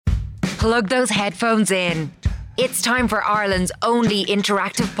Plug those headphones in. It's time for Ireland's only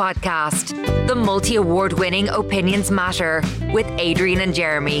interactive podcast, the multi-award winning Opinions Matter with Adrian and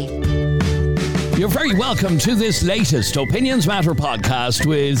Jeremy. You're very welcome to this latest Opinions Matter podcast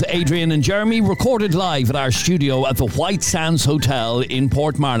with Adrian and Jeremy, recorded live at our studio at the White Sands Hotel in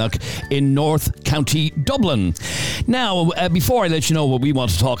Portmarnock in North County Dublin. Now, before I let you know what we want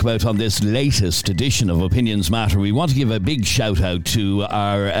to talk about on this latest edition of Opinions Matter, we want to give a big shout out to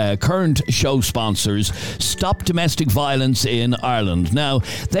our current show sponsors, Stop Domestic Violence in Ireland. Now,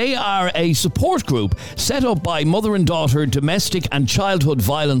 they are a support group set up by mother and daughter domestic and childhood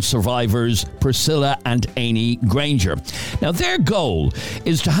violence survivors, Priscilla and Amy Granger. Now, their goal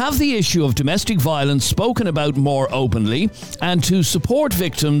is to have the issue of domestic violence spoken about more openly and to support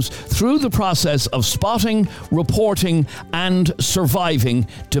victims through the process of spotting, reporting and surviving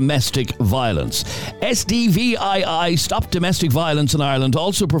domestic violence. SDVII, Stop Domestic Violence in Ireland,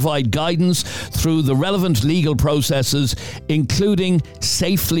 also provide guidance through the relevant legal processes, including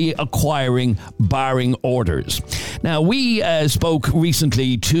safely acquiring barring orders. Now, we spoke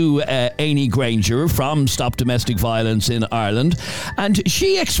recently to Amy Granger from Stop Domestic Violence in Ireland, and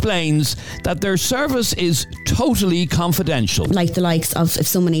she explains that their service is totally confidential. Like the likes of if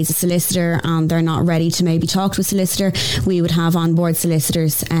someone needs a solicitor and they're not ready to maybe talk to a solicitor, we would have on board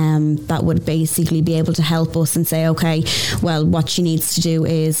solicitors that would basically be able to help us and say, okay, well, what she needs to do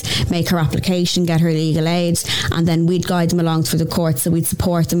is make her application, get her legal aid, and then we'd guide them along through the courts. So we'd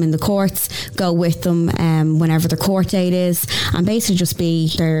support them in the courts, go with them whenever the court date is, and basically just be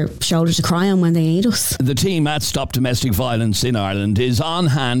their shoulder to cry on when they need us. The team at Stop Domestic Violence in Ireland is on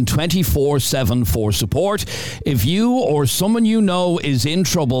hand 24/7 for support. If you or someone you know is in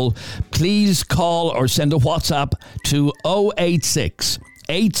trouble, please call or send a WhatsApp to 086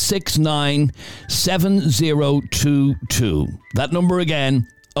 869 7022. That number again,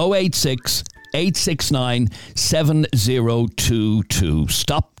 086 869 7022.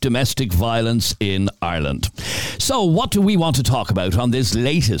 Stop Domestic Violence in Ireland. So, what do we want to talk about on this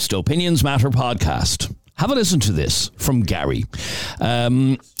latest Opinions Matter podcast? Have a listen to this from Gary.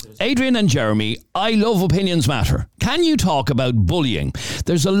 Adrian and Jeremy, I love Opinions Matter. Can you talk about bullying?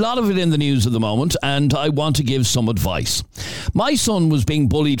 There's a lot of it in the news at the moment, and I want to give some advice. My son was being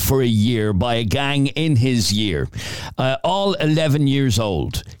bullied for a year by a gang in his year, all 11 years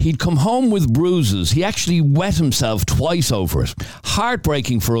old. He'd come home with bruises. He actually wet himself twice over it.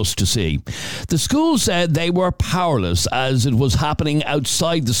 Heartbreaking for us to see. The school said they were powerless as it was happening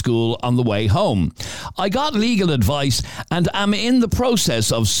outside the school on the way home. I got legal advice and am in the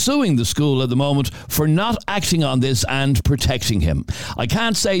process of suing the school at the moment for not acting on this and protecting him. I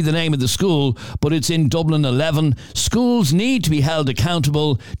can't say the name of the school, but it's in Dublin 11. Schools need to be held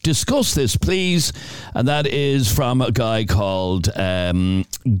accountable. Discuss this, please. And that is from a guy called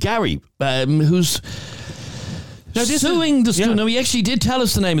Gary, who's suing the school. Yeah. No, he actually did tell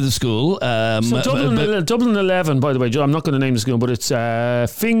us the name of the school. So Dublin 11, by the way, I'm not going to name the school, but it's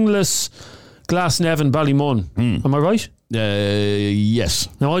Finglas Glasnevin Ballymun. Am I right? Yes.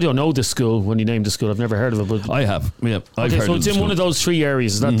 Now, I don't know this school when you named the school. I've never heard of it. But I have. Yeah, I've heard so of it's the in school. one of those three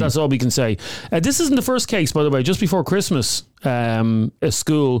areas. That's all we can say. This isn't the first case, by the way. Just before Christmas, a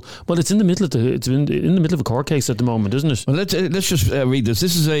school. Well, it's in the middle of in the middle of a court case at the moment, isn't it? Well, let's just read this.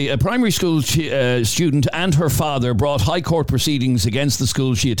 This is a primary school student and her father brought high court proceedings against the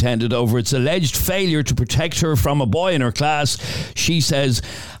school she attended over its alleged failure to protect her from a boy in her class she says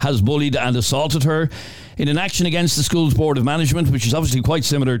has bullied and assaulted her. In an action against the school's board of management, which is obviously quite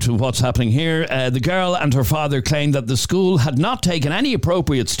similar to what's happening here, the girl and her father claimed that the school had not taken any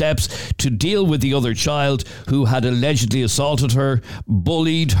appropriate steps to deal with the other child who had allegedly assaulted her,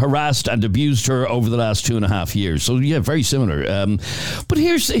 bullied, harassed and abused her over the last 2.5 years. So yeah, very similar. But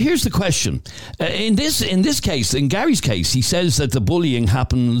here's the question. In this case, in Gary's case, he says that the bullying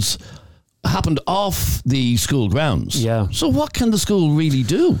happened off the school grounds. Yeah. So what can the school really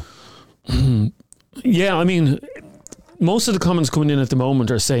do? Yeah, I mean, most of the comments coming in at the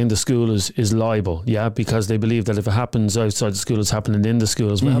moment are saying the school is liable, because they believe that if it happens outside the school, it's happening in the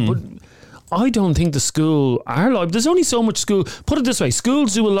school as well. But I don't think the school are liable. There's only so much school. Put it this way,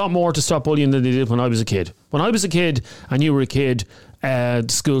 schools do a lot more to stop bullying than they did when I was a kid. When I was a kid and you were a kid, the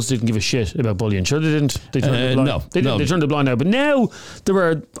schools didn't give a shit about bullying. Sure, they didn't. They turned a blind. No. They turned a blind eye. But now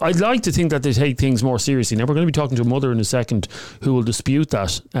I'd like to think that they take things more seriously. Now we're going to be talking to a mother in a second who will dispute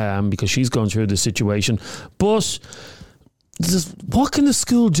that because she's going through this situation. But what can the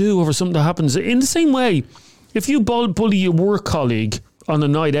school do over something that happens? In the same way, if you bully your work colleague on a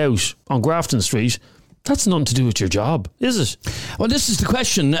night out on Grafton Street, That's nothing to do with your job, is it? Well, this is the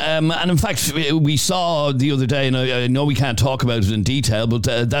question. And in fact, we saw the other day, and I know we can't talk about it in detail, but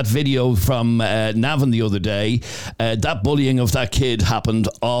that video from Navan the other day, that bullying of that kid happened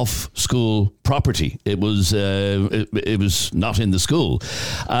off school property. It was not in the school.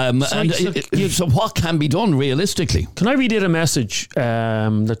 So what can be done realistically? Can I read out a message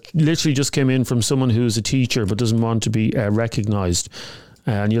that literally just came in from someone who's a teacher but doesn't want to be recognised?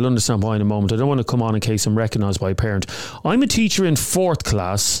 And you'll understand why in a moment. I don't want to come on in case I'm recognised by a parent. I'm a teacher in 4th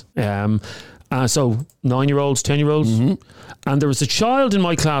class, so 9-year-olds, 10-year-olds. Mm-hmm. And there was a child in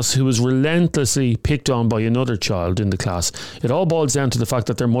my class who was relentlessly picked on by another child in the class. It all boils down to the fact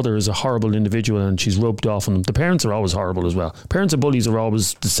that their mother is a horrible individual and she's rubbed off on them. The parents are always horrible as well. Parents of bullies are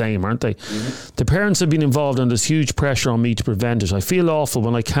always the same, aren't they? Mm-hmm. The parents have been involved and there's huge pressure on me to prevent it. I feel awful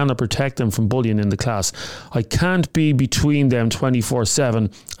when I cannot protect them from bullying in the class. I can't be between them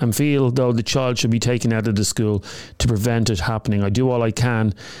 24/7 and feel though the child should be taken out of the school to prevent it happening. I do all I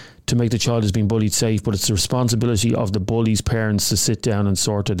can to make the child who's being bullied safe, but it's the responsibility of the bully's parents to sit down and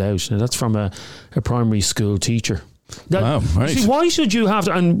sort it out. Now, that's from a primary school teacher. Wow, right. See, why should you have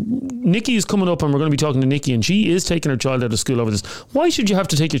to, and Nikki is coming up and we're going to be talking to Nikki and she is taking her child out of school over this. Why should you have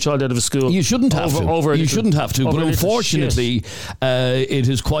to take your child out of a school? You shouldn't have to. You shouldn't have to, but unfortunately it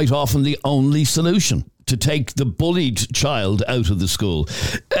is quite often the only solution to take the bullied child out of the school.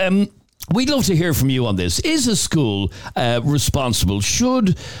 We'd love to hear from you on this. Is a school responsible?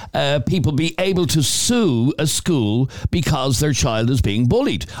 Should people be able to sue a school because their child is being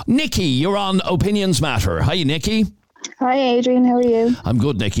bullied? Nikki, you're on Opinions Matter. Hi, Nikki. Hi, Adrian. How are you? I'm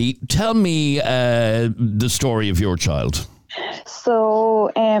good, Nikki. Tell me the story of your child.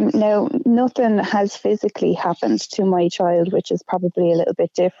 So now nothing has physically happened to my child, which is probably a little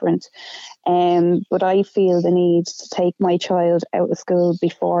bit different. But I feel the need to take my child out of school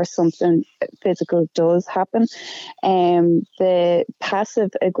before something physical does happen. The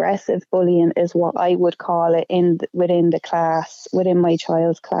passive aggressive bullying is what I would call it within the class, within my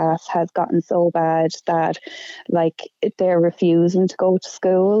child's class, has gotten so bad that like they're refusing to go to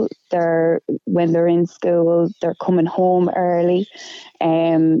school. When they're in school, they're coming home early.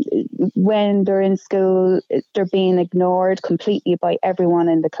 When they're in school, they're being ignored completely by everyone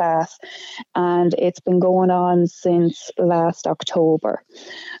in the class. And it's been going on since last October.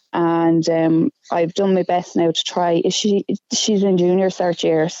 And I've done my best now to try. She's in junior cert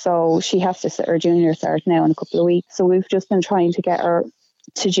year, so she has to sit her junior cert now in a couple of weeks. So we've just been trying to get her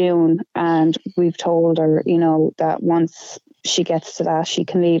to June, and we've told her, that once she gets to that, she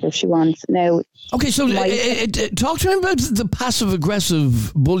can leave if she wants. Now, okay, so talk to me about the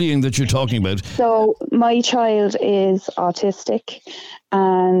passive-aggressive bullying that you're talking about. So my child is autistic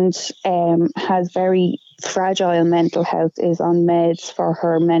and has very fragile mental health, is on meds for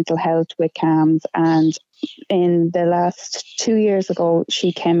her mental health with CAMS, and in the last 2 years ago,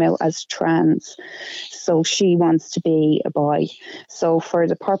 she came out as trans. So she wants to be a boy. So for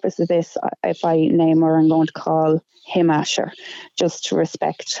the purpose of this, if I name her, I'm going to call him Asher, just to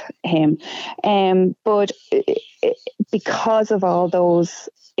respect him. But because of all those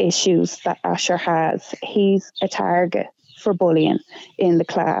issues that Asher has, he's a target for bullying in the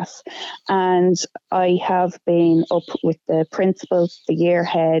class. And I have been up with the principal, the year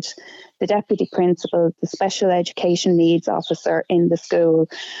head, the deputy principal, the special education needs officer in the school.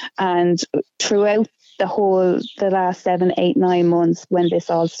 And throughout the last 7, 8, 9 months when this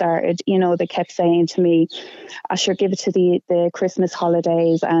all started, they kept saying to me, I should give it to the Christmas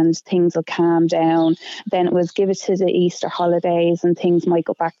holidays and things will calm down. Then it was give it to the Easter holidays and things might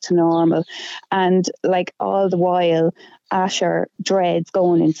go back to normal. And like all the while, Asher dreads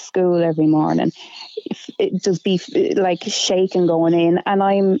going into school every morning. It just be like shaking going in, and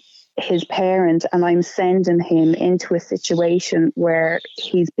I'm his parent and I'm sending him into a situation where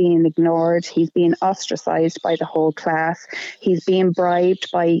he's being ignored, he's being ostracized by the whole class, he's being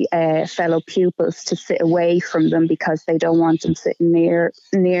bribed by fellow pupils to sit away from them because they don't want him sitting near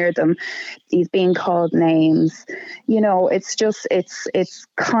them. He's being called names. It's just a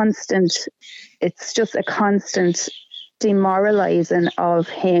constant demoralizing of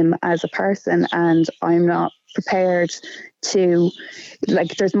him as a person, and I'm not prepared to,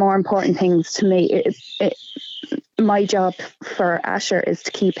 there's more important things to me. My job for Asher is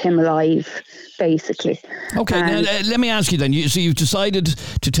to keep him alive, basically. Okay, now let me ask you then. So you've decided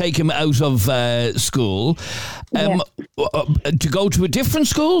to take him out of school. To go to a different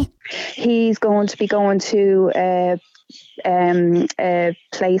school? He's going to be going to a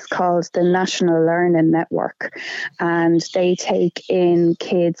place called the National Learning Network, and they take in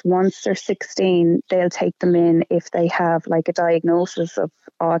kids once they're 16. They'll take them in if they have like a diagnosis of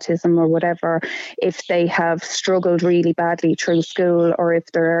autism or whatever, if they have struggled really badly through school, or if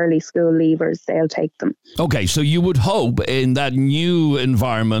they're early school leavers, they'll take them. Okay, so you would hope in that new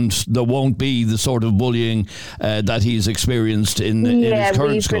environment there won't be the sort of bullying that he's experienced in his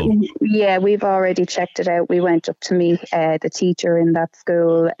current school. Yeah, we've already checked it out. We went up to meet the teacher in that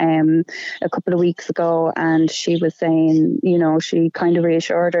school a couple of weeks ago, and she was saying, she kind of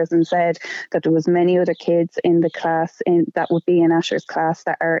reassured us and said that there was many other kids in the class that would be in Asher's class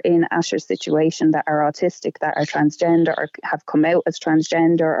that are in Asher's situation, that are autistic, that are transgender, or have come out as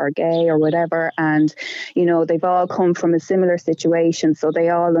transgender or gay or whatever, and they've all come from a similar situation, so they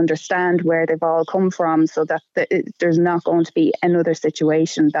all understand where they've all come from, so that there's not going to be another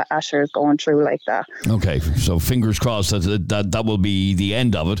situation that Asher is going through like that. Okay, so fingers crossed that will be the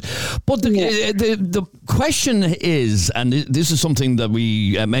end of it. But the question is, and this is something that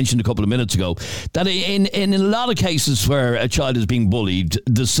we mentioned a couple of minutes ago, that in a lot of cases where a child is being bullied,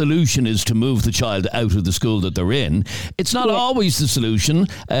 the solution is to move the child out of the school that they're in. It's not always the solution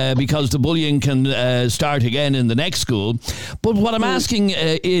because the bullying can start again in the next school. But what I'm asking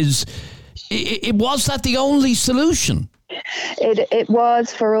is, was that the only solution? It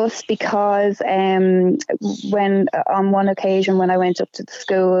was for us, because when on one occasion when I went up to the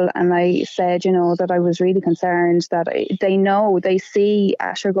school and I said, that I was really concerned that they see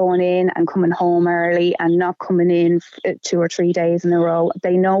Asher going in and coming home early and not coming in 2 or 3 days in a row.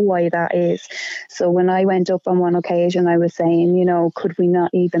 They know why that is. So when I went up on one occasion, I was saying, could we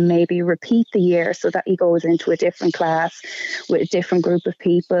not even maybe repeat the year so that he goes into a different class with a different group of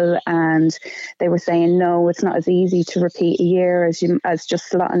people? And they were saying, no, it's not as easy to repeat a year as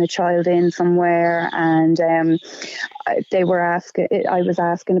just slotting a child in somewhere. And I was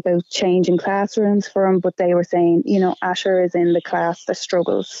asking about changing classrooms for him, but they were saying, Asher is in the class that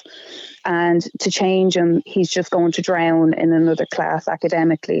struggles, and to change him, he's just going to drown in another class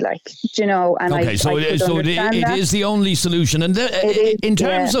academically, and okay, it is the only solution. And in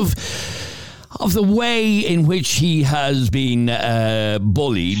terms of the way in which he has been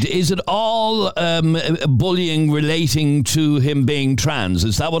bullied, is it all bullying relating to him being trans?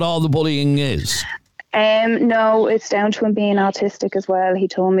 Is that what all the bullying is? No, it's down to him being autistic as well. He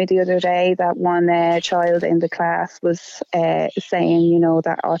told me the other day that one child in the class was saying,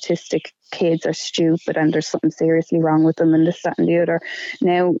 that autistic kids are stupid and there's something seriously wrong with them and this, that and the other.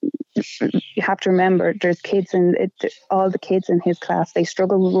 Now, you have to remember, there's kids all the kids in his class, they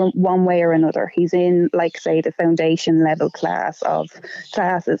struggle one way or another. He's in, like, say, the foundation level class of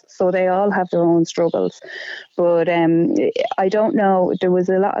classes, so they all have their own struggles. But I don't know, there was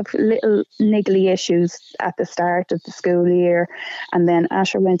a lot of little niggly issues at the start of the school year, and then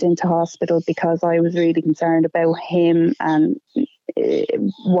Asher went into hospital because I was really concerned about him and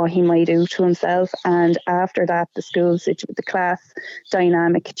what he might do to himself. And after that, the class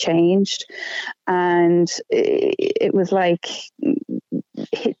dynamic changed, and it was like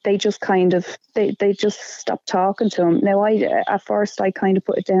they just they just stopped talking to him. Now, at first I kind of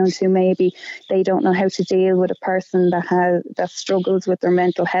put it down to maybe they don't know how to deal with a person that struggles with their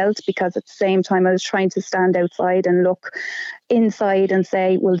mental health, because at the same time I was trying to stand outside and look inside and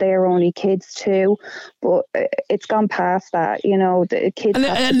say, well, they're only kids too, but it's gone past that. The kids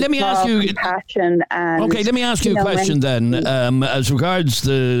have let me ask you compassion. And okay, let me ask you a question then, as regards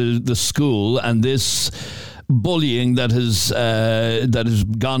the school and this bullying that has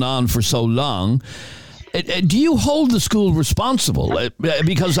gone on for so long. Do you hold the school responsible?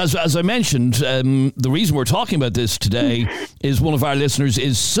 Because as I mentioned, the reason we're talking about this today is one of our listeners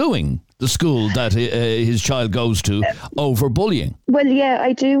is suing the school that his child goes to over bullying. Well, yeah,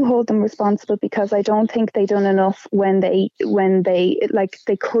 I do hold them responsible, because I don't think they done enough when they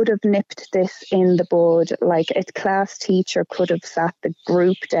could have nipped this in the bud. Like, a class teacher could have sat the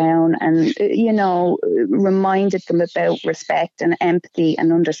group down and, reminded them about respect and empathy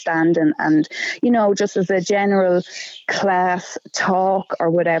and understanding, and, just as a general class talk or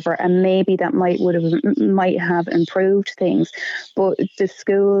whatever, and maybe that might have improved things. But the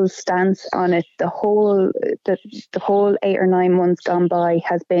school's stance on it, the whole 8 or 9 months gone by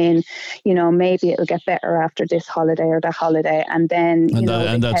has been, maybe it'll get better after this holiday or that holiday, and then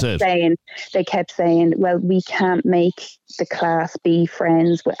they kept saying, well, we can't make the class be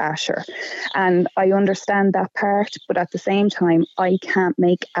friends with Asher, and I understand that part, but at the same time, I can't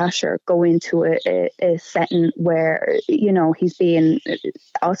make Asher go into a setting where he's being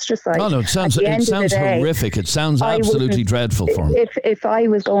ostracized. Oh no, it sounds horrific. It sounds absolutely dreadful for him. If I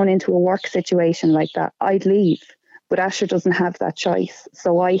was going into a work situation like that, I'd leave. But Asher doesn't have that choice.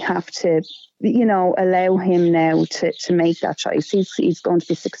 So I have to, allow him now to make that choice. He's going to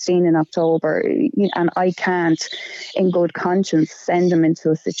be 16 in October, and I can't, in good conscience, send him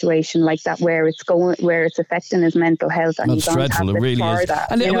into a situation like that where it's affecting his mental health. And That's dreadful. It really is.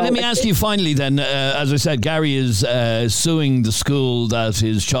 And let me ask you finally then, as I said, Gary is suing the school that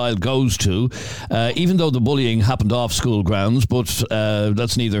his child goes to, even though the bullying happened off school grounds, but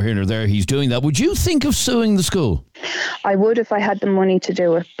that's neither here nor there. He's doing that. Would you think of suing the school? I would if I had the money to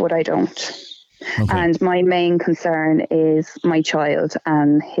do it, but I don't. Okay. And my main concern is my child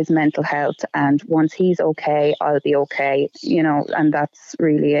and his mental health. And once he's okay, I'll be okay, and that's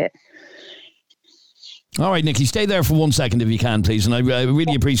really it. All right, Nikki, stay there for 1 second if you can, please. And I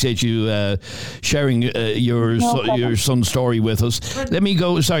really appreciate you sharing your son's story with us. Let me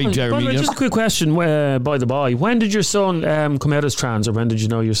go. Sorry, Jeremy. Just a quick question, by the by. When did your son come out as trans, or when did you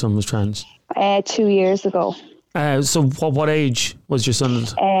know your son was trans? 2 years ago. So what age was your son?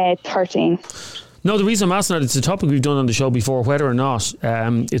 13. No, the reason I'm asking that, it's a topic we've done on the show before, whether or not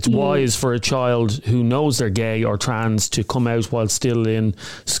it's wise for a child who knows they're gay or trans to come out while still in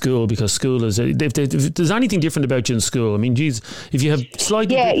school, because school is, if there's anything different about you in school, I mean, geez, if you have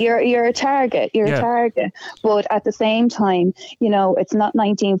slightly... Yeah, you're a target, a target. But at the same time, it's not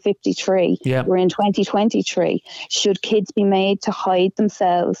 1953. Yeah. We're in 2023. Should kids be made to hide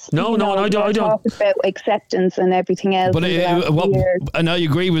themselves? No, I don't. Talk about acceptance and everything else. But and I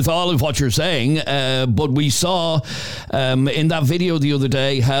agree with all of what you're saying. But we saw in that video the other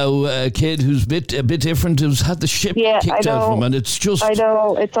day how a kid who's a bit different has had the ship kicked out of him, and it's just... I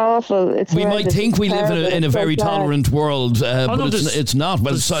know, it's awful. We might think we live in a very tolerant world, but it's not.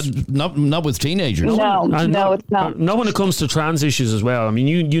 Well, it's not with teenagers. No, it's not. Not when it comes to trans issues as well. I mean,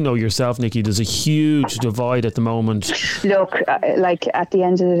 you know yourself, Nikki, there's a huge divide at the moment. Look, like at the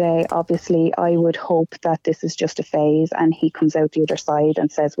end of the day, obviously, I would hope that this is just a phase and he comes out the other side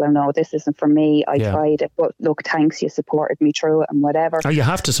and says, well, no, this isn't for me. I tried it, but look, thanks, you supported me through it and whatever. Oh, you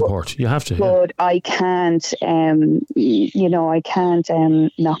have to support. You have to. But I can't, I can't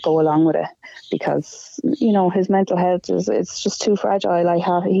not go along with it, because his mental health it's just too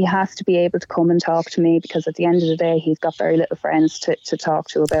fragile. He has to be able to come and talk to me, because at the end of the day, he's got very little friends to talk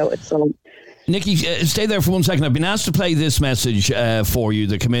to about it. So. Nikki, stay there for 1 second. I've been asked to play this message for you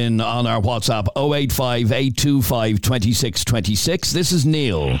that come in on our WhatsApp 085 825 2626. This is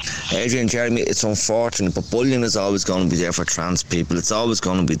Neil. Adrian, Jeremy, it's unfortunate, but bullying is always going to be there for trans people. It's always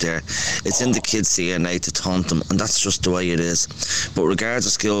going to be there. It's in the kids' DNA to taunt them, and that's just the way it is. But regardless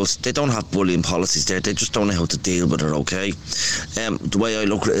of schools, they don't have bullying policies there. They just don't know how to deal with it, okay? The way I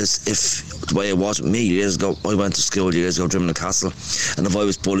look at it is, if the way it was with me years ago, I went to school years ago, Drimnagh Castle, and if I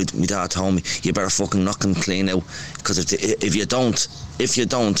was bullied, my dad told me, you better fucking knock them clean out, because if you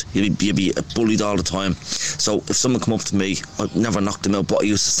don't, you'll be bullied all the time. So if someone come up to me, I'd never knock them out, but I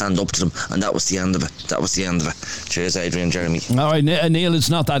used to stand up to them, and that was the end of it. Cheers, Adrian, Jeremy. All right, Neil, it's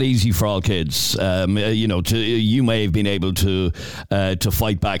not that easy for all kids. You may have been able to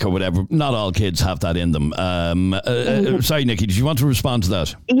fight back or whatever. Not all kids have that in them. Sorry, Nikki, did you want to respond to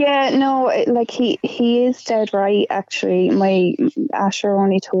that? Yeah, no, like he is dead right, actually. My Asher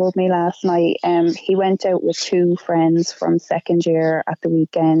only told me last night he went out with two friends from second year at the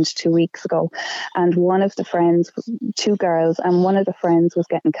weekend 2 weeks ago, and one of the friends, two girls, and one of the friends was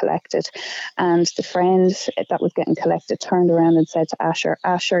getting collected, and the friend that was getting collected turned around and said to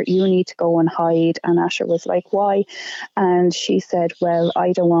Asher, you need to go and hide. And Asher was like, why? And she said, well,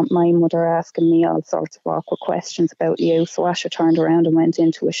 I don't want my mother asking me all sorts of awkward questions about you. So Asher turned around and went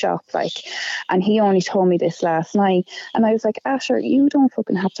into a shop, and he only told me this last night, and I was like, Asher, you don't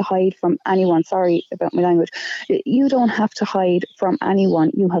fucking have to hide from anyone. Sorry about my language. You don't have to hide from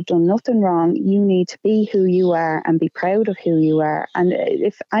anyone. You have done nothing wrong. You need to be who you are and be proud of who you are. And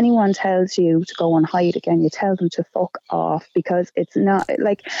if anyone tells you to go and hide again, you tell them to fuck off, because it's not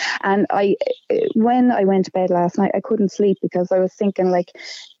like. And when I went to bed last night, I couldn't sleep, because I was thinking,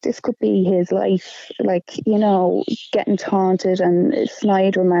 this could be his life, getting taunted and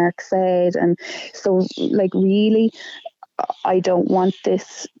snide remarks said. And so, really, I don't want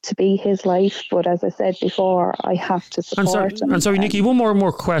this to be his life, but as I said before, I have to support him. And sorry, Nikki, one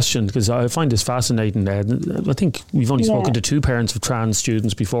more question, because I find this fascinating. I think we've only spoken to two parents of trans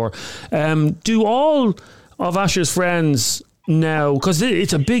students before. Do all of Asher's friends now, because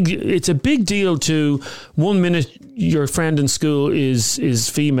it's a big deal to 1 minute your friend in school is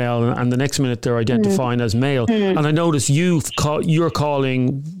female and the next minute they're identifying as male, and I notice you're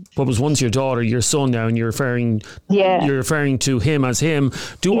calling what was once your daughter, your son now, and you're referring to him as him.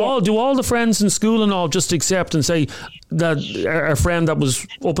 Do all the friends in school and all just accept and say that a friend that was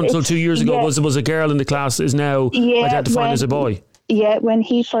up until 2 years ago was a girl in the class is now identified as a boy? Yeah, when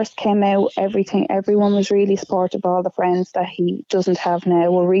he first came out, everyone was really supportive. All the friends that he doesn't have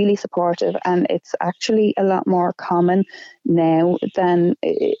now were really supportive, and it's actually a lot more common now than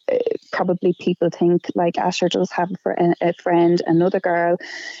probably people think. Like Asher does have a friend, another girl.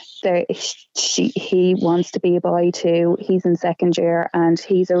 He wants to be a boy too. He's in second year, and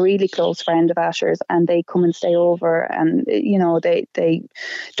he's a really close friend of Asher's, and they come and stay over, and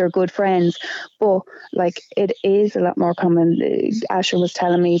they're good friends. But like, it is a lot more common. Asher was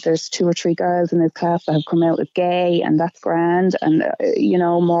telling me there's 2 or 3 girls in his class that have come out as gay, and that's grand, and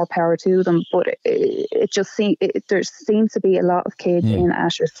more power to them. But there seems to be a lot of kids in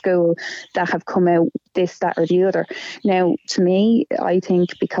Asher's school that have come out this, that, or the other. Now, to me, I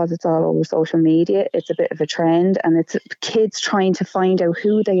think because it's all over social media, it's a bit of a trend, and it's kids trying to find out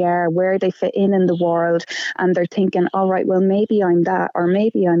who they are, where they fit in the world, and they're thinking, all right, well, maybe I'm that, or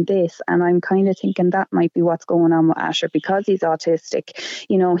maybe I'm this, and I'm kind of thinking that might be what's going on with Asher because he's autistic.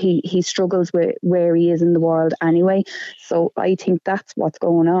 He struggles with where he is in the world anyway, so I think that's what's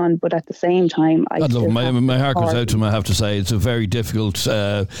going on. But at the same time, my heart goes out to him. I have to say, it's a very difficult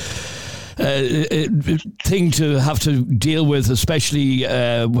thing to have to deal with, especially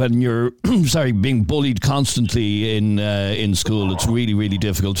when you're being bullied constantly in school. It's really, really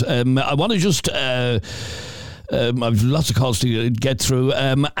difficult. I want to just I've lots of calls to get through.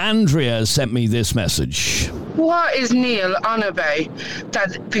 Andrea sent me this message. What is Neil on about?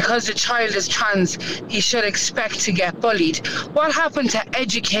 That because the child is trans, he should expect to get bullied. What happened to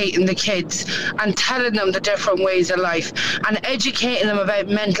educating the kids and telling them the different ways of life, and educating them about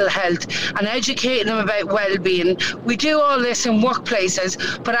mental health, and educating them about well-being? We do all this in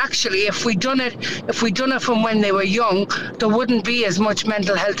workplaces, but actually, if we done it from when they were young, there wouldn't be as much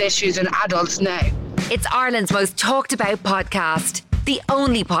mental health issues in adults now. It's Ireland's most talked about podcast. The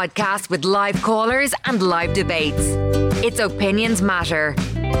only podcast with live callers and live debates. It's Opinions Matter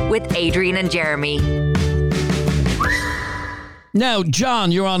with Adrian and Jeremy. Now,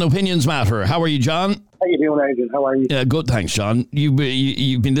 John, you're on Opinions Matter. How are you, John? How you doing, Adrian? How are you? Good, thanks, John. You've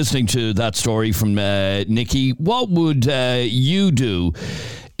been listening to that story from Nikki. What would you do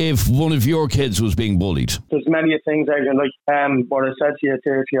if one of your kids was being bullied? There's many things, Adrian, like what I said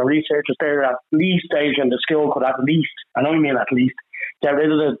to your researchers there, at least, Adrian, the school could at least, and I mean at least, get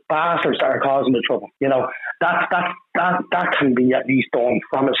rid of the bastards that are causing the trouble. That can be at least done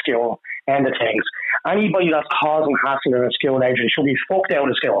from a school end of things. Anybody that's causing hassle in a school, Adrian, should be fucked out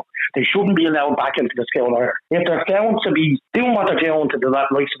of school. They shouldn't be allowed back into the school either. If they're found to be doing what they're doing to the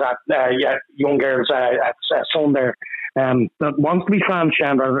likes of that young girl's son there, that wants to be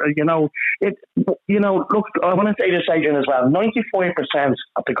transgender, look, I want to say this, Adrian, as well. 95%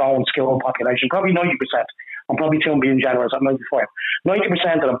 of the going school population, probably 90%, I'm probably too being generous at 95.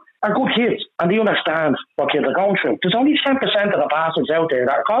 90% of them are good kids, and they understand what kids are going through. There's only 10% of the bastards out there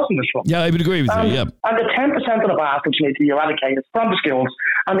that are causing this trouble. Yeah, I would agree with you, yeah. And the 10% of the bastards need to be eradicated from the schools,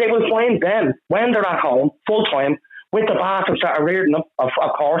 and they will find them, when they're at home, full-time, with the bastards that are rearing them, of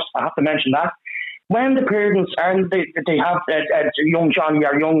course, I have to mention that. When the parents and they have young Johnny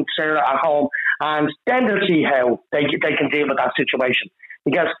or young Sarah at home, and then they'll see how they can deal with that situation.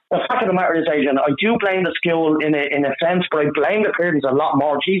 Because the fact of the matter is, Adrian, I do blame the school in a sense, but I blame the parents a lot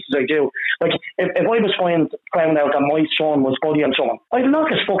more. Jesus, I do. Like, if I was found out that my son was bullying someone, I'd knock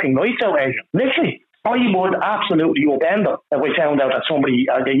his fucking lights out, Adrian. Literally. I would absolutely upend him if I found out that somebody,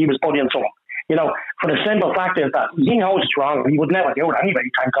 he was bullying someone. For the simple fact is that he knows it's wrong. He would never do it anyway,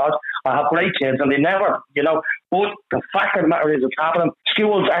 thank God. I have great kids and they never, but the fact of the matter is it's happening.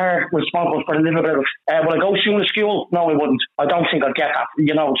 Schools are responsible for a little bit of, will I go soon to school? No, I wouldn't. I don't think I'd get that.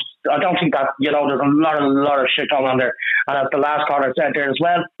 I don't think that, there's a lot of shit going on there. And as the last caller said there as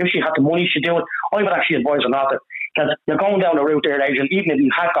well, if she had the money, she'd do it. I would actually advise her not to. Because you're going down the route there, Adrian, even if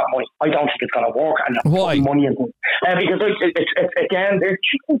you have got money, I don't think it's going to work. And why? Money into because it's again,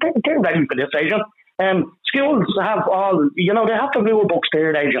 they're ready for this, Adrian. Schools have all, they have the rule books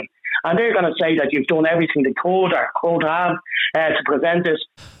there, Adrian. And they're going to say that you've done everything they could or could have to prevent this.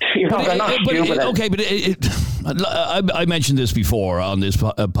 They're not stupid. Okay, but I mentioned this before on this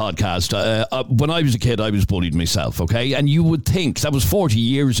podcast. When I was a kid, I was bullied myself, okay? And you would think, that was 40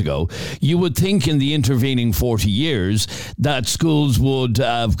 years ago, you would think in the intervening 40 years that schools would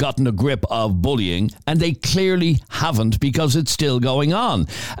have gotten a grip of bullying, and they clearly haven't because it's still going on.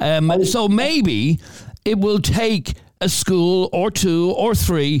 So maybe it will take a school or two or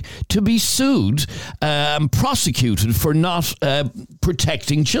three to be sued and prosecuted for not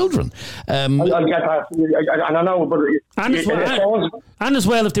protecting children. I get that, and I know, but and as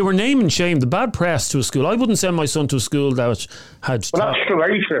well, if they were name and shame, the bad press to a school. I wouldn't send my son to a school that had. Well, that's true,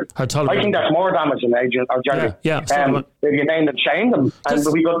 very true. I think that's more damaging, Agent or Jerry. Yeah. If you name and shame them, and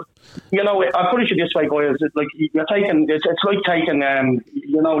we got, I'll put it this way, guys. It's like you're taking. It's like taking.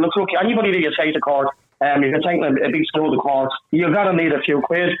 Look. Anybody that you take to court, if you're taking a big school to court, you're gonna need a few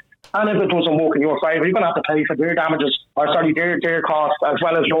quid. And if it doesn't work in your favour, you're going to have to pay for their damages, their costs, as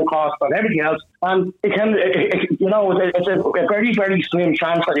well as your costs and everything else. And it's a very, very slim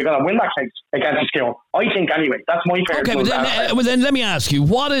chance that you're going to win that case against the school. I think, anyway. That's my fair. Okay, but then let me ask you,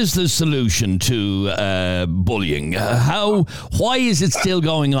 what is the solution to bullying? Why is it still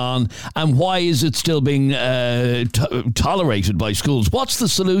going on, and why is it still being tolerated by schools? What's the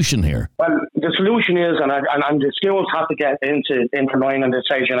solution here? Well, the solution is, and the schools have to get into line on this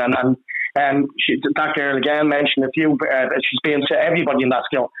station, and that girl again mentioned a few. She's been to everybody in that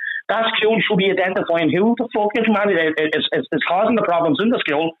school. That school should be identifying who the fuck is causing the problems in the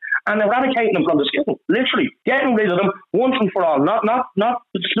school and eradicating them from the school. Literally getting rid of them once and for all. Not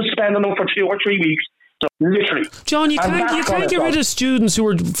suspending them for 2 or 3 weeks. So literally, John, you can't get rid of students who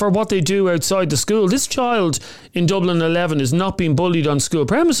are for what they do outside the school. This child in Dublin 11 is not being bullied on school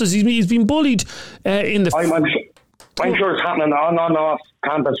premises. He's been bullied in the. I'm sure it's happening on off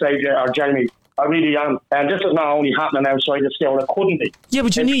campus, AJ or Jeremy. I really am, and this is not only happening outside the school. It couldn't be. Yeah,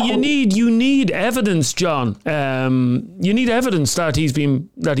 but you need evidence, John. You need evidence that he's been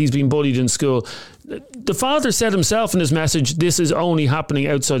bullied in school. The father said himself in his message, this is only happening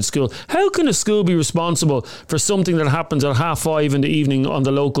outside school. How can a school be responsible for something that happens at 5:30 in the evening on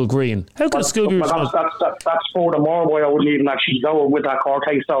the local green? How can a school be responsible? That's for the more why I wouldn't even actually go with that court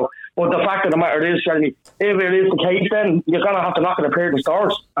case. So, but the fact of the matter is, Jeremy, if it is the case, then you're going to have to knock at the parents'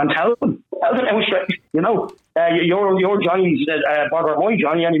 doors and tell them, you're Johnny's brother, my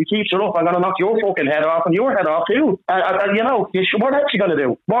Johnny, and if you keep it up, I'm going to knock your fucking head off and your head off too. What else are you going to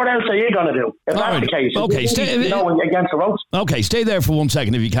do? What else are you going to do? If that's the case. Okay, against the ropes. Okay, stay there for 1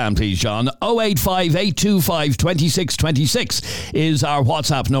 second if you can, please, John. 085 825 2626 is our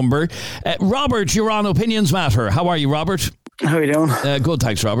WhatsApp number. Robert, you're on Opinions Matter. How are you, Robert? How are you doing? Good,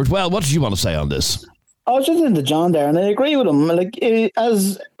 thanks, Robert. Well, what did you want to say on this? I was just into John there, and I agree with him.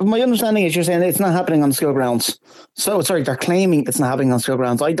 As my understanding is, you're saying it's not happening on school grounds. So, sorry, they're claiming it's not happening on school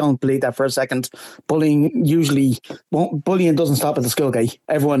grounds. I don't believe that for a second. Bullying doesn't stop at the school gate.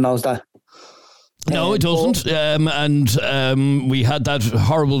 Everyone knows that. No, it doesn't. We had that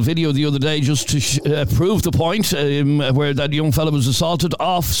horrible video the other day just to prove the point where that young fellow was assaulted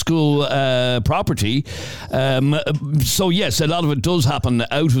off school property. So, yes, a lot of it does happen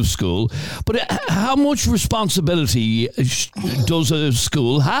out of school. But how much responsibility does a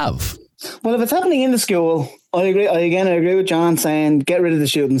school have? Well, if it's happening in the school, I agree with John saying get rid of the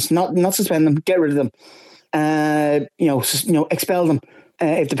students, not suspend them, get rid of them. Expel them.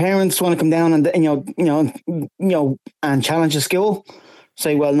 If the parents want to come down and and challenge the school,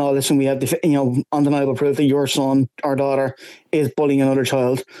 say, well, no, listen, we have the undeniable proof that your son or daughter is bullying another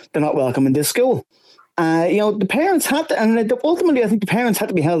child. They're not welcome in this school. The parents have to, and ultimately, I think the parents have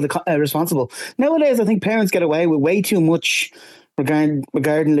to be held responsible. Nowadays, I think parents get away with way too much regarding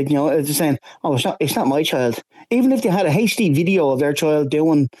just saying, oh, it's not my child. Even if they had a HD video of their child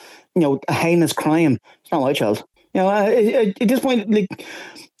doing, a heinous crime, it's not my child. At this point,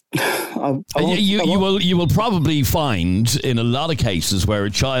 you will probably find in a lot of cases where a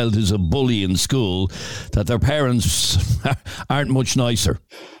child is a bully in school that their parents aren't much nicer.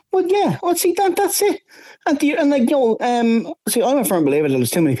 Well, yeah. Well, see, that's it. I'm a firm believer that there's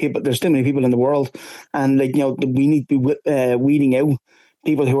too many people in the world, and we need to be weeding out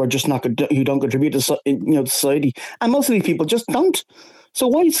people who are just who don't contribute to society, and most of these people just don't. So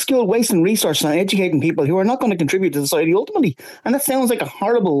why is school wasting resources on educating people who are not going to contribute to society ultimately? And that sounds like a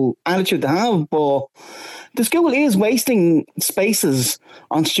horrible attitude to have, but the school is wasting spaces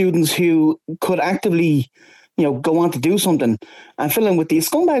on students who could actively, go on to do something and fill in with these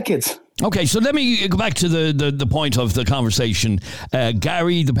scumbag kids. Okay, so let me go back to the point of the conversation.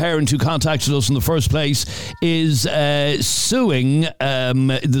 Gary, the parent who contacted us in the first place, is suing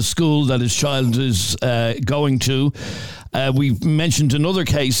the school that his child is going to. We've mentioned another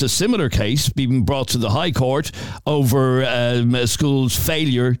case, a similar case, being brought to the High Court over a school's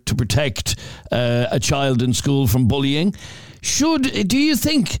failure to protect a child in school from bullying. Do you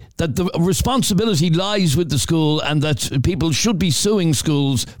think that the responsibility lies with the school and that people should be suing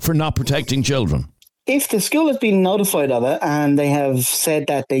schools for not protecting children? if the school has been notified of it and they have said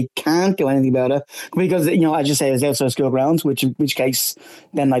that they can't do anything about it because, as you say, it's outside school grounds, which in which case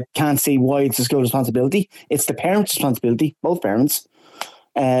then I can't see why it's the school's responsibility. It's the parents' responsibility, both parents,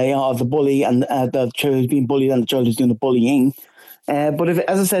 of the bully and the child who's being bullied and the child who's doing the bullying. But if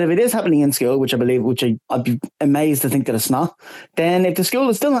it is happening in school, which I believe, I'd be amazed to think that it's not, then if the school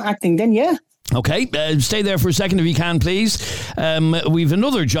is still not acting, then yeah. Okay, stay there for a second if you can, please. We've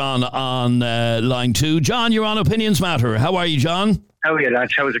another John on line 2. John, you're on Opinions Matter. How are you, John? How are you,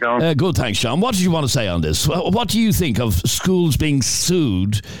 lads? How's it going? Good, thanks, John. What did you want to say on this? What do you think of schools being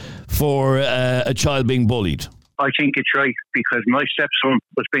sued for a child being bullied? I think it's right because my stepson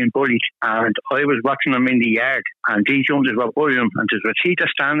was being bullied and I was watching him in the yard and these youngsters were bullying him and there was a teacher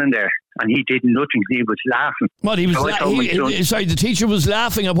standing there and he did nothing. He was laughing. What, he was the teacher was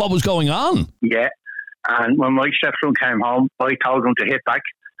laughing at what was going on? Yeah. And when my stepson came home, I told him to hit back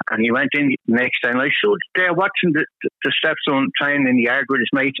and he went in the next day and I stood there watching the stepson playing in the yard with his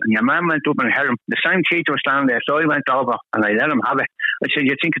mates and your man went up and hit him. The same teacher was standing there, so I went over and I let him have it. I said,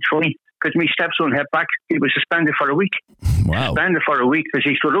 you think it's funny? Because my stepson hit back. He was suspended for a week. Wow. Suspended for a week because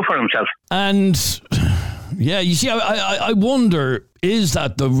he stood up for himself. And, yeah, you see, I wonder, is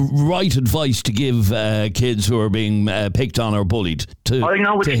that the right advice to give kids who are being picked on or bullied to I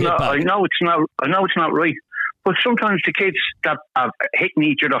know it's not. back? I know it's not right. But sometimes the kids that are hitting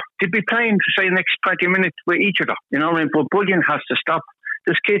each other, they'd be playing, say, the next 20 minutes with each other. You know what I mean? But bullying has to stop.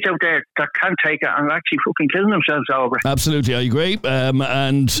 There's kids out there that can't take it and are actually fucking killing themselves over it. Absolutely, I agree. And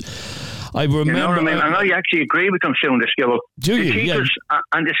I remember... You know what I mean? And I actually agree with them suing the school. Do you? The teachers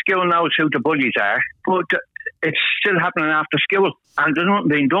and the school knows who the bullies are, but it's still happening after school and there's nothing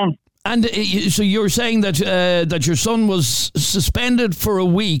being done. And so you're saying that that your son was suspended for a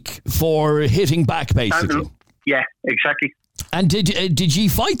week for hitting back, basically? Yeah, exactly. And did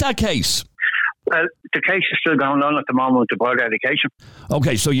you fight that case? Well, the case is still going on at the moment with the Board of Education.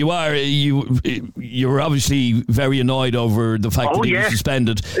 Okay, so you're obviously very annoyed over the fact that he was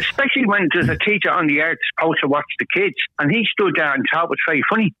suspended. Especially when there's a teacher on the yard supposed to watch the kids, and he stood there and thought it was very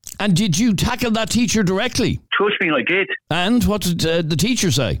funny. And did you tackle that teacher directly? Trust me, I did. And what did the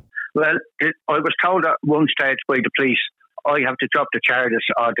teacher say? Well, I was told at one stage by the police, I have to drop the charges,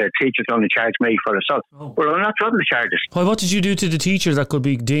 or the teacher's going to charge me for assault. Oh. Well, I'm not dropping the charges. Well, what did you do to the teacher that could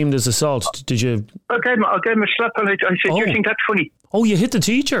be deemed as assault? Did you... I gave him a slap on it. I said, you think that's funny? Oh, you hit the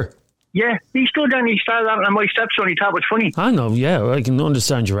teacher? Yeah, he stood there and he started laughing at my stepson. He thought it was funny. I know, yeah, I can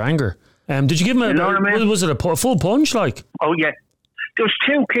understand your anger. Did you give him was it a full punch, like? Oh, yeah. There was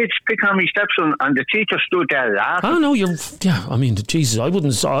two kids picking on my stepson and the teacher stood there laughing. I know, Jesus,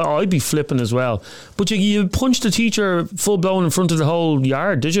 I'd be flipping as well. But you punched the teacher full blown in front of the whole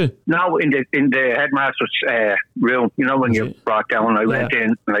yard, did you? No, in the headmaster's room, when you're brought down, I went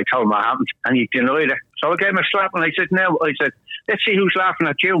in and I told him what happened and he denied it. So I gave him a slap and I said, let's see who's laughing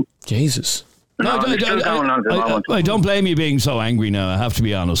at you. Jesus. No, I don't blame you being so angry now, I have to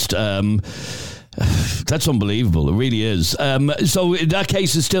be honest. That's unbelievable. It really is. So that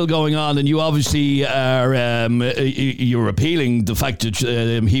case is still going on, and you obviously are you're appealing the fact that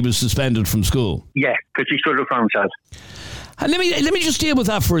he was suspended from school. Yeah, because he stood up for himself. And let me just deal with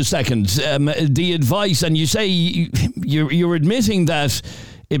that for a second. The advice, and you say you're admitting that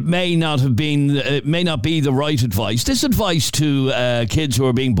it may not be the right advice. This advice to kids who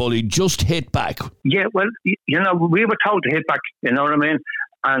are being bullied: just hit back. Yeah, well, we were told to hit back. You know what I mean?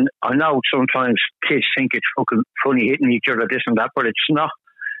 And I know sometimes kids think it's fucking funny hitting each other, this and that, but it's not.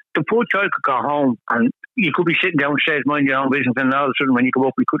 The poor child could go home and you could be sitting downstairs minding your own business and all of a sudden when you go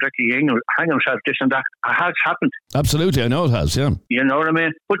up, he could actually hang himself, this and that. It has happened. Absolutely, I know it has, yeah. You know what I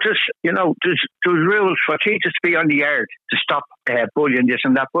mean? But there's rules for teachers to be on the yard to stop bullying, this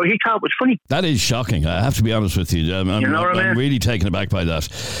and that. But he thought it was funny. That is shocking, I have to be honest with you. I'm really taken aback by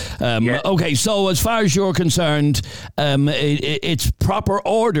that. Okay, so as far as you're concerned, it's proper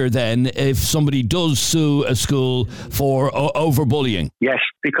order then if somebody does sue a school for over bullying? Yes,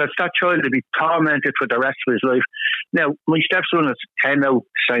 because that child will be tormented for the rest of his life. Now, my stepson is 10 now,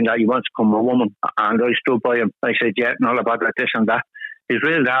 saying that he wants to become a woman, and I stood by him. I said, yeah, not about that, this and that. He's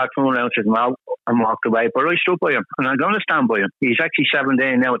really hard, thrown out his mouth and walked away, but I stood by him, and I'm going to stand by him. He's actually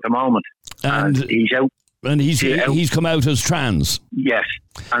 17 now at the moment, and he's out. And he's come out as trans? Yes,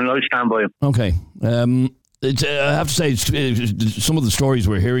 and I stand by him. Okay. I have to say, some of the stories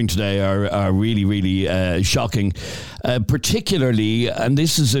we're hearing today are really, really shocking. Particularly, and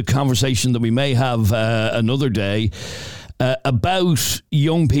this is a conversation that we may have another day, about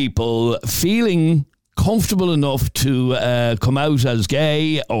young people feeling comfortable enough to come out as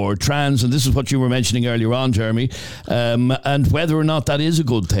gay or trans, and this is what you were mentioning earlier on, Jeremy, and whether or not that is a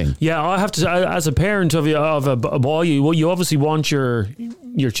good thing. Yeah, I have to say, as a parent of a boy, you obviously want your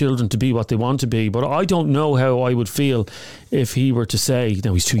children to be what they want to be, but I don't know how I would feel if he were to say,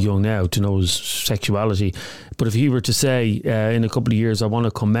 now he's too young now to know his sexuality, but if he were to say in a couple of years, I want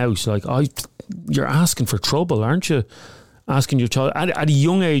to come out, you're asking for trouble, aren't you? Asking your child at a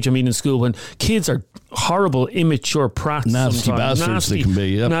young age, I mean, in school, when kids are horrible, immature prats, nasty bastards they can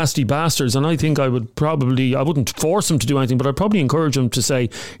be, yeah. Nasty bastards. And I think I wouldn't force them to do anything, but I'd probably encourage them to say,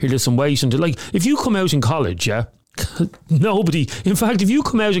 here, listen, wait until, if you come out in college, yeah, nobody, in fact, if you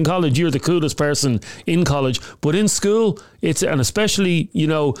come out in college, you're the coolest person in college, but in school, and especially,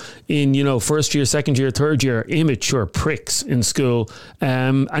 in, first year, second year, third year, immature pricks in school.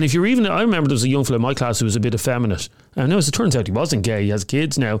 And if you're even, I remember there was a young fellow in my class who was a bit effeminate. And as it turns out, he wasn't gay, he has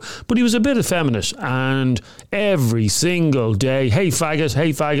kids now, but he was a bit effeminate. And every single day, hey faggot, hey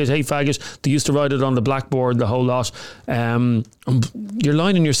faggot, hey faggot. They used to write it on the blackboard, the whole lot. You're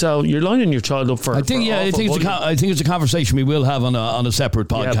lining your child up for. I think it's a conversation we will have on a separate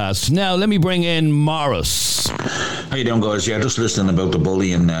podcast. Yep. Now let me bring in Morris. How you doing, guys? Yeah, just listening about the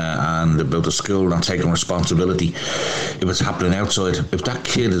bullying and about the school not taking responsibility. If it's happening outside, if that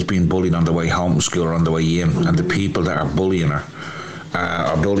kid is being bullied on the way home from school or on the way in, and the people that are bullying her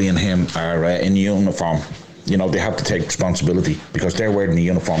or bullying him are in uniform, they have to take responsibility because they're wearing the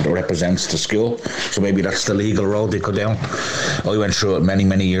uniform that represents the school. So maybe that's the legal road they go down. I went through it many,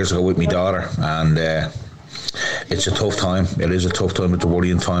 many years ago with my daughter, and it's a tough time. It is a tough time. It's a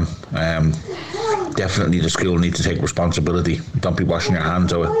worrying time. Definitely the school need to take responsibility. Don't be washing your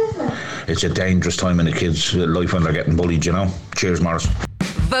hands of it. It's a dangerous time in a kid's life when they're getting bullied, Cheers, Morris.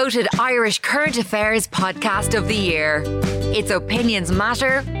 Voted Irish Current Affairs Podcast of the Year. It's Opinions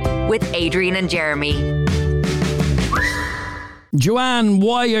Matter with Adrian and Jeremy. Joanne,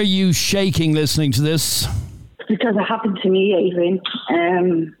 why are you shaking listening to this? Because it happened to me, Adrian.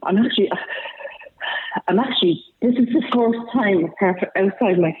 I'm actually, this is the first time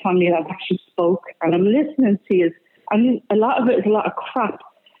outside my family that I've actually spoke, and I'm listening to you. I mean, a lot of it is a lot of crap.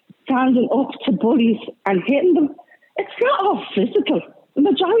 Standing up to bullies and hitting them. It's not all physical. The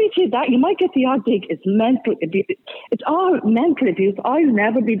majority of that, you might get the odd dig, is mental abuse. It's all mental abuse. I'll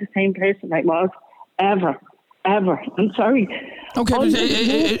never be the same person I was, ever. I'm sorry.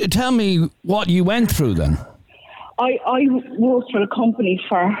 Okay, tell me what you went through then. I worked for a company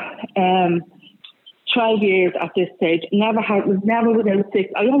for 12 years at this stage. Was never without sick.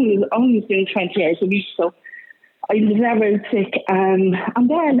 I only was doing 20 hours a week, so I was never out sick. And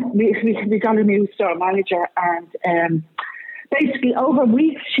then we got a new store manager, and basically over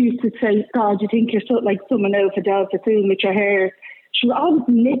weeks she used to say, God, you think you're so like someone else, Adele, with your hair. She was always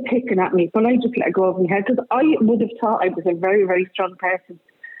nitpicking at me, but I just let go of my head because I would have thought I was a very, very strong person.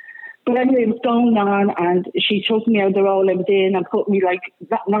 But anyway, it was going on, and she took me out of the role I was in and put me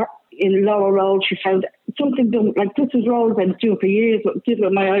not in a lower role. She found something done, this was roles I was doing for years, but did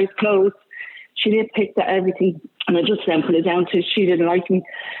with my eyes closed. She nitpicked at everything, and I just then put it down to she didn't like me.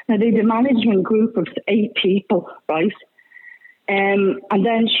 Now, they had a management group of 8 people, right? And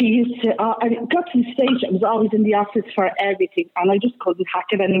then she used to, I got to the stage, I was always in the office for everything, and I just couldn't hack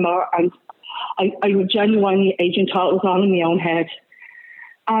it anymore. And I genuinely, Agent, thought it was all in my own head.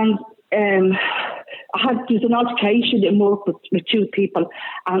 And there's an altercation in work with 2 people,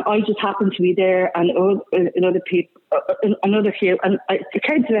 and I just happened to be there, and another few, and it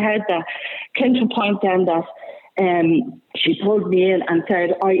came to the head that, came to a point then that she pulled me in and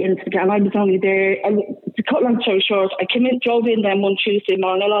said, and I was only there, and to cut long story short, I drove in then one Tuesday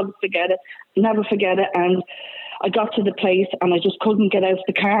morning, I'll always never forget it, and I got to the place, and I just couldn't get out of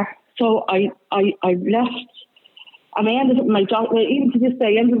the car, so I left. And I ended up my doctor, even to this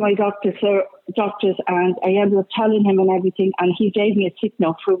day, I ended up my doctors, and I ended up telling him and everything, and he gave me a sick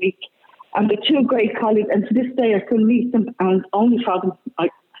note for a week. And the 2 great colleagues, and to this day I still meet them, and only for them,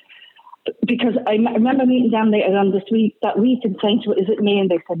 because I remember meeting them later on that week and saying to her, is it me? And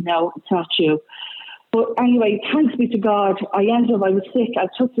they said, no, it's not you. But anyway, thanks be to God, I was sick, I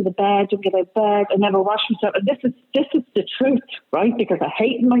took to the bed, didn't get out of bed, I never washed myself. And this is the truth, right? Because I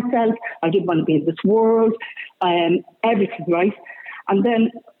hated myself, I didn't want to be in this world, everything, right? And then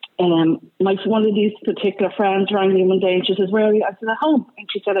one of these particular friends rang me one day and she says, where are you? I said, at home. And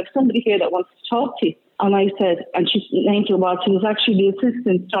she said, I have somebody here that wants to talk to you. And I said, and she named her what, she was actually the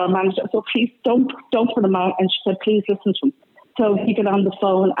assistant store manager. So please don't put him out. And she said, please listen to him. So he got on the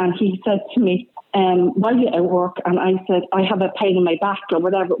phone and he said to me, why are you at work? And I said, I have a pain in my back or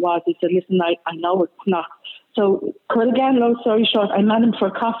whatever it was. He said, listen, I know it's not. So, cut again, long story short, I met him for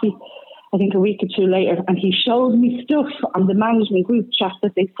a coffee. I think a week or two later, and he showed me stuff on the management group chat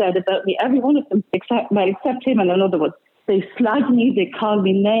that they said about me. Every one of them, except him and another one. They slagged me, they called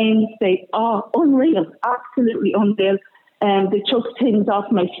me names, they are unreal, absolutely unreal. They took things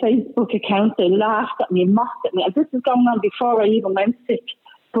off my Facebook account, they laughed at me, mocked at me. And this is going on before I even went sick.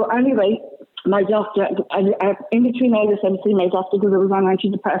 But anyway, my doctor, in between all this, I was seeing my doctor because I was on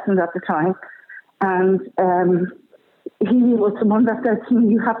antidepressants at the time. And he was the one that said to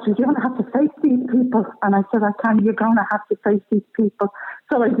me, you're going to have to face these people. And I said, I can't, you're going to have to face these people.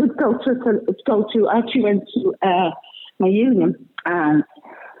 So I did I actually went to my union. And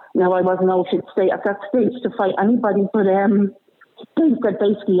now I wasn't able to stay at that stage to fight anybody, but they said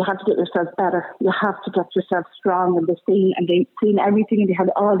basically you have to get yourself better. You have to get yourself strong, and they've seen everything, and they had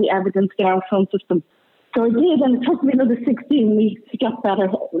all the evidence there in front of them. So I did, and it took me another 16 weeks to get better,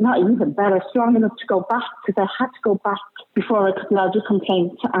 not even better, strong enough to go back, because I had to go back before I could lodge a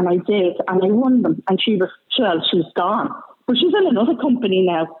complaint, and I did, and I won them, and she was gone. But she's in another company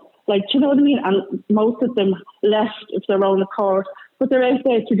now. Like, do you know what I mean? And most of them left of their own accord, but they're out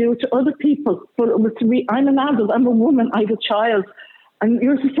there to do it to other people. But it was I'm an adult, I'm a woman, I have a child. And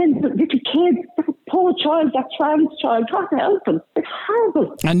you're just saying, little kids, that poor child, that trans child, try to help them. It's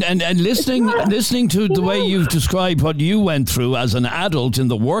horrible. And listening to the way you've described what you went through as an adult in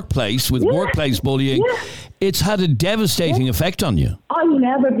the workplace with workplace bullying, it's had a devastating effect on you. I'll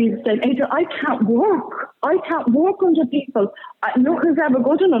never be the same. Adrian, I can't work. I can't work under people. Nothing's ever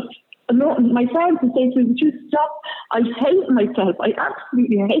good enough. No, my friends would say to me, would you stop? I hate myself. I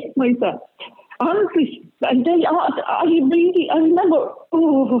absolutely hate myself. Honestly, and I remember,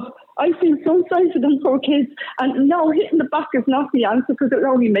 I feel so sorry for them poor kids. And no, hitting the back is not the answer, because it'll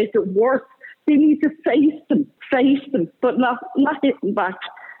only make it worse. They need to face them, but not hitting back.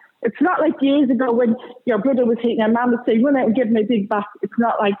 It's not like years ago when your brother was hitting your mum and saying, run out and give me a big back. It's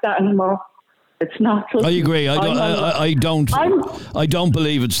not like that anymore. It's not. I agree. I don't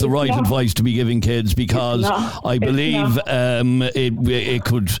believe it's the right advice to be giving kids, because I believe it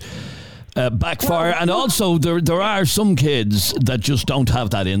could backfire. And also there are some kids that just don't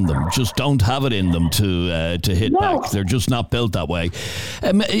have that in them, just don't have it in them to hit back. They're just not built that way.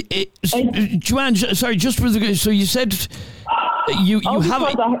 Joanne, sorry, so you said you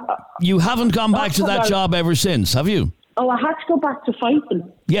haven't gone back to that job ever since, have you? Oh, I had to go back to fight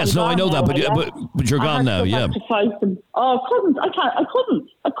them. Yes, I know that, but you're gone now, yeah. To fight them. Oh, I couldn't.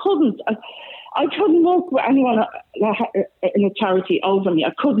 I couldn't work with anyone in a charity over me.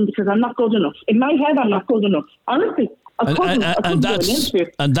 I couldn't, because I'm not good enough. In my head, I'm not good enough. Honestly, I couldn't.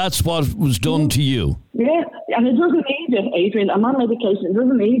 And that's what was done to you. Yeah, and it doesn't leave you, Adrian. I'm on medication. It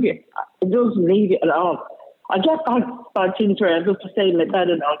doesn't leave you. It doesn't leave you at all. I get bad things where I have to stay in my bed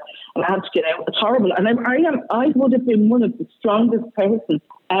and all, and I have to get out. It's horrible. And I would have been one of the strongest persons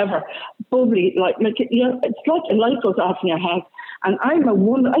ever. Bubbly, like it's like a light goes off in your head. And I'm a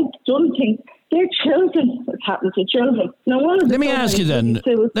woman. I don't think they're children. It's happened to children. Now, let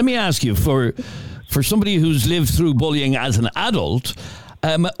me ask you, for somebody who's lived through bullying as an adult,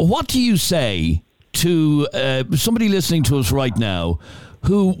 what do you say to somebody listening to us right now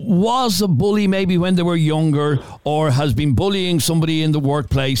who was a bully maybe when they were younger, or has been bullying somebody in the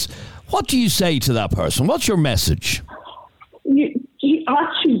workplace? What do you say to that person? What's your message? You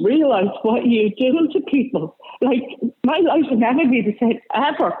actually realise what you're doing to people. Like, my life will never be the same,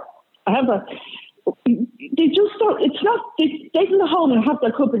 ever. They just don't, it's not, they go home and have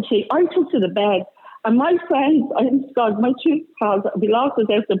their cup of tea. I took to the bed, and my friends, my two pals, we lost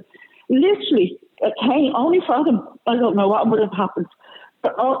without them, literally came only for them. I don't know what would have happened.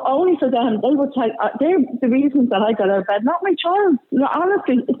 But only for them, they would say, they're the reasons that I got out of bed, not my child. No,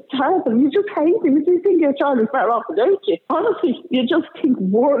 honestly, it's terrible. You just hate them. You just think your child is better off without you. Honestly, you just think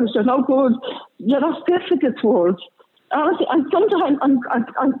words are no good. You're not fit for this world. Honestly, and sometimes I'm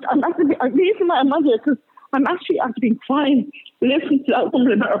actually, the reason why I'm not here, because I'm actually after being crying, listening to that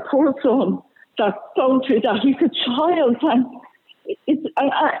woman about a poor son that's going through that. He's a child, and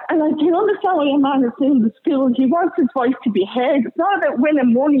I can understand why a man is in the school. He wants his voice to be heard. It's not about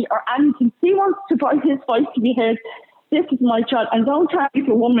winning money or anything. He wants his voice to be heard. This is my child, and don't tell me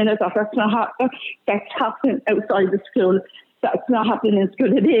for 1 minute that that's happening outside the school. That's not happening in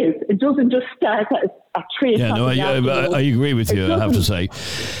school. It is. It doesn't just start at 3 o'clock. Yeah, no, I agree with you, I have to say.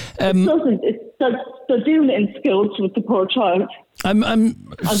 It doesn't. They're doing it in schools with the poor child. I'm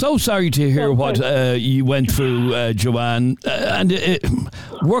so sorry to hear what you went through, Joanne.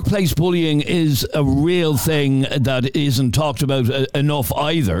 Workplace bullying is a real thing that isn't talked about enough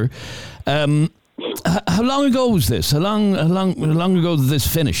either. How long ago was this? How long ago did this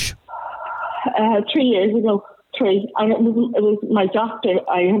finish? 3 years ago. pediatric, and it was my doctor.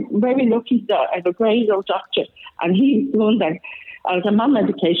 I am very lucky that I have a great old doctor, and he's the one that I'm on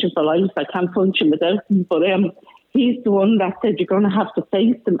medication for life. I can't function without him, but he's the one that said you're going to have to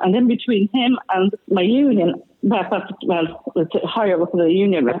face them. And then between him and my union, it's higher up in the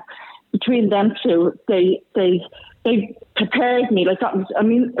union, between them two, they prepared me. Like that was, I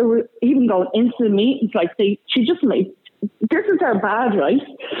mean, even going into the meetings, like she just made, this is how bad, right?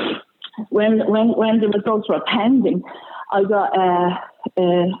 When the results were pending, I got I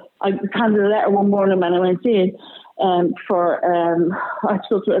handed a letter one morning when I went in for I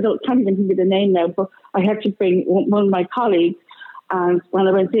can't even think of the name now, but I had to bring one of my colleagues, and when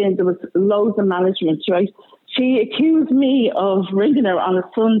I went in, there was loads of management, right? She accused me of ringing her on a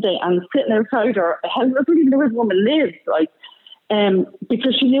Sunday and sitting outside her house. I don't even know where the woman lives, like,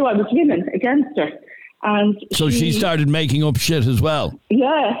 because she knew I was winning against her. And so she started making up shit as well.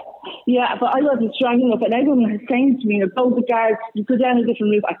 Yeah, but I wasn't strong enough, and everyone was saying to me, go to the guards, you go down a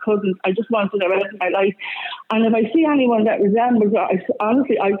different route. I couldn't. I just wanted the rest of my life. And if I see anyone that resembles,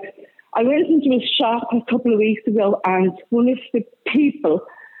 honestly, I went into a shop a couple of weeks ago, and one of the people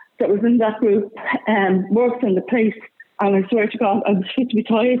that was in that group works in the place. And I swear to God, I was fit to be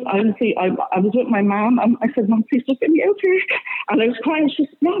tired. Honestly, I was with my mum. I said, Mum, please just get me out here. And I was crying. She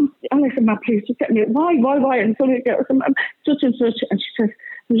said, Mum. And I said, Mum, please just get me out. Why? And so I get such and such. And she said,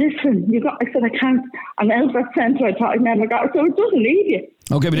 listen, I said, I can't. And out of that centre, I thought I'd never got it. So it doesn't leave you.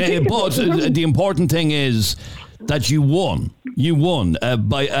 Okay, but the important thing is that you won. You won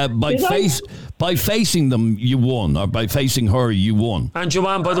by facing them. You won, or by facing her, you won. And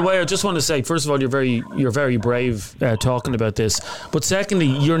Joanne, by the way, I just want to say, first of all, you're very brave talking about this. But secondly,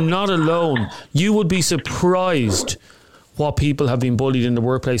 you're not alone. You would be surprised what people have been bullied in the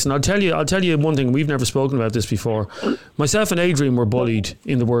workplace. And I'll tell you one thing. We've never spoken about this before. Myself and Adrian were bullied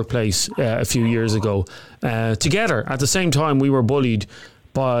in the workplace a few years ago. Together at the same time, we were bullied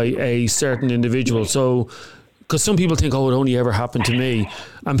by a certain individual. So, because some people think, it only ever happened to me.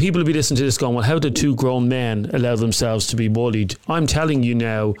 And people will be listening to this going, well, how did two grown men allow themselves to be bullied? I'm telling you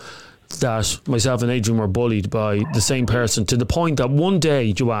now that myself and Adrian were bullied by the same person, to the point that one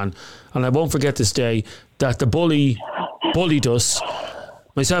day, Joanne, and I won't forget this day, that the bully bullied us.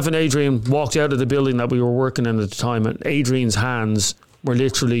 Myself and Adrian walked out of the building that we were working in at the time, and Adrian's hands were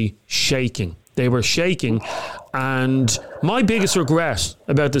literally shaking. They were shaking. And my biggest regret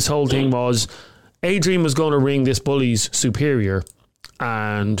about this whole thing was Adrian was going to ring this bully's superior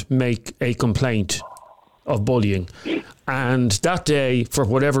and make a complaint of bullying. And that day, for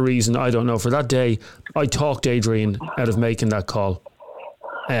whatever reason, I don't know, for that day, I talked Adrian out of making that call.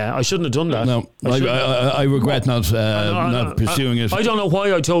 I shouldn't have done that. No, I regret not pursuing it. I don't know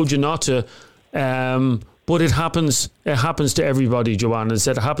why I told you not to, but it happens. It happens to everybody, Joanne. It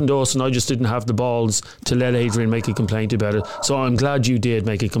said it happened to us, and I just didn't have the balls to let Adrian make a complaint about it. So I'm glad you did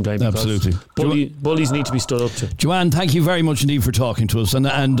make a complaint. Absolutely, bullies need to be stood up to. Joanne, thank you very much indeed for talking to us, and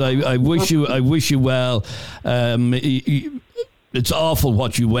I wish you well. It's awful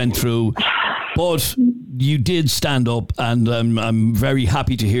what you went through, but you did stand up, and I'm very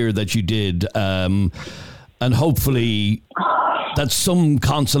happy to hear that you did. And hopefully that's some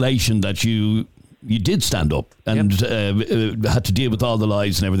consolation that you did stand up and had to deal with all the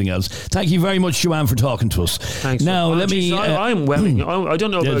lies and everything else. Thank you very much, Joanne, for talking to us. Thanks. Now, I'm welling. I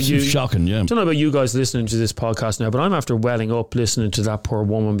don't know about you. It's shocking, yeah. I don't know about you guys listening to this podcast now, but I'm after welling up listening to that poor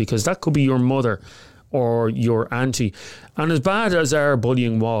woman, because that could be your mother or your auntie. And as bad as our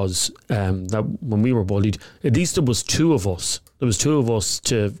bullying was, that when we were bullied, at least there was two of us. There was two of us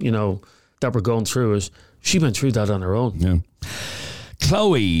that were going through it. She went through that on her own. Yeah.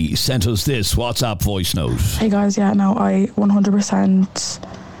 Chloe sent us this WhatsApp voice note. Hey guys, I 100%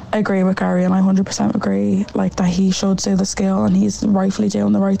 agree with Gary, and I 100% agree that he should sue the school, and he's rightfully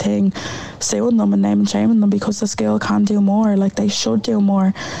doing the right thing, suing them and naming and shaming them, because the school can do more. They should do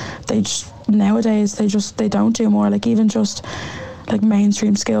more. Nowadays they don't do more. Even just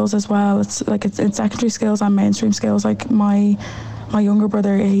mainstream skills as well. It's secondary skills and mainstream skills. My younger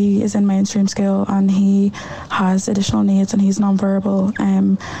brother, he is in mainstream school, and he has additional needs, and he's non-verbal,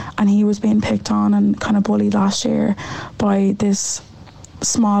 and he was being picked on and kind of bullied last year by this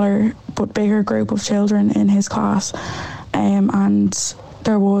smaller but bigger group of children in his class, and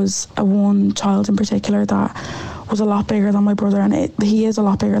there was one child in particular that was a lot bigger than my brother, and he is a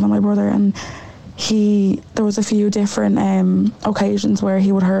lot bigger than my brother, and there was a few different occasions where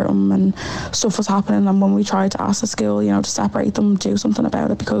he would hurt him and stuff was happening, and when we tried to ask the school to separate them, do something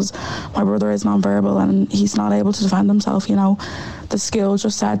about it, because my brother is non-verbal and he's not able to defend himself, the school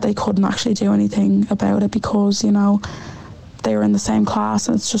just said they couldn't actually do anything about it, because they were in the same class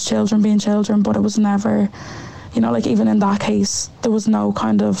and it's just children being children. But it was never you know, like even in that case, there was no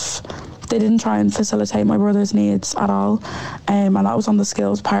kind of, they didn't try and facilitate my brother's needs at all, and that was on the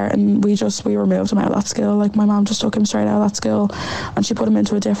skills part, and we removed him out of that skill. Like my mom just took him straight out of that skill and she put him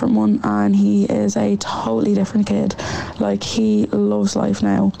into a different one, and he is a totally different kid. Like he loves life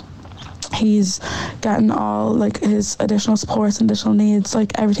now. He's getting all like his additional supports and additional needs,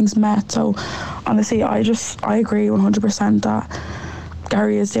 like everything's met. So honestly, I agree 100% that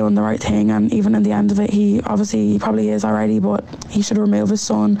Gary is doing the right thing, and even in the end of it, he probably is already, but he should remove his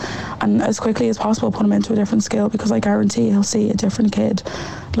son and as quickly as possible put him into a different skill, because I guarantee he'll see a different kid.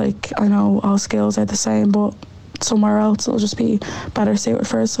 Like I know all skills are the same, but somewhere else it'll just be better suited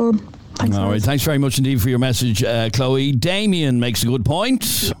for his son. Thanks. All right, thanks very much indeed for your message, Chloe. Damien makes a good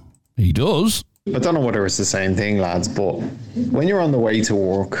point. He does. I don't know whether it's the same thing, lads, but when you're on the way to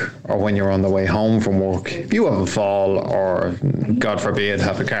work or when you're on the way home from work, if you have a fall or, God forbid,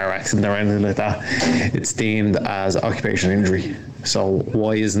 have a car accident or anything like that, it's deemed as occupational injury. So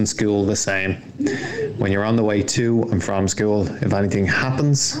why isn't school the same? When you're on the way to and from school, if anything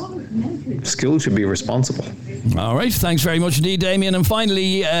happens, school should be responsible. All right, thanks very much indeed, Damien. And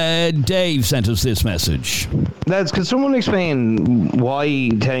finally, Dave sent us this message. Lads, could someone explain why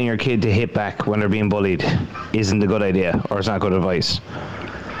telling your kid to hit back when they're being bullied isn't a good idea, or it's not good advice?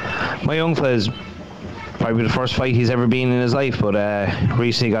 My young fella's probably the first fight he's ever been in his life, but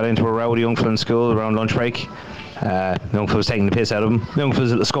recently got into a rowdy young fella in school around lunch break. The young fella was taking the piss out of him. The young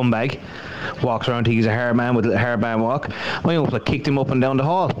fella's a little scumbag. Walks around, thinks he's a hard man with a hard man walk. My young fella kicked him up and down the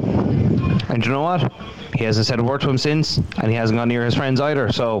hall. And you know what? He hasn't said a word to him since, and he hasn't gone near his friends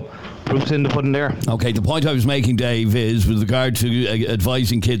either. So, proof's in the pudding there. Okay, the point I was making, Dave, is with regard to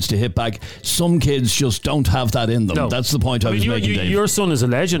advising kids to hit back. Some kids just don't have that in them. No. That's the point I was making, Dave. Your son is a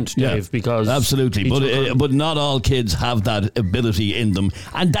legend, Dave, because absolutely, but not all kids have that ability in them,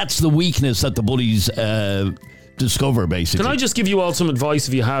 and that's the weakness that the bullies discover, basically. Can I just give you all some advice?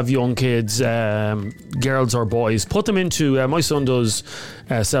 If you have young kids, girls or boys, put them into my son does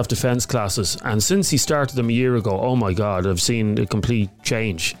self-defense classes, and since he started them a year ago, oh my God, I've seen a complete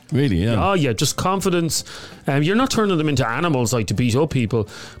change. Really? Yeah. Oh yeah, just confidence. You're not turning them into animals like to beat up people,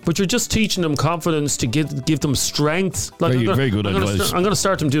 but you're just teaching them confidence, to give them strength. Like very good advice. I'm going to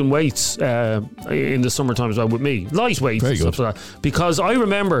start them doing weights in the summertime as well with me, light weights and stuff like that, because I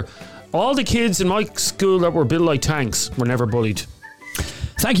remember all the kids in my school that were built like tanks were never bullied.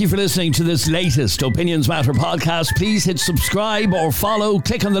 Thank you for listening to this latest Opinions Matter podcast. Please hit subscribe or follow.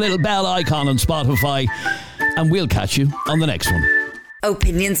 Click on the little bell icon on Spotify, and we'll catch you on the next one.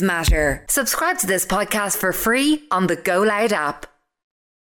 Opinions Matter. Subscribe to this podcast for free on the Go Loud app.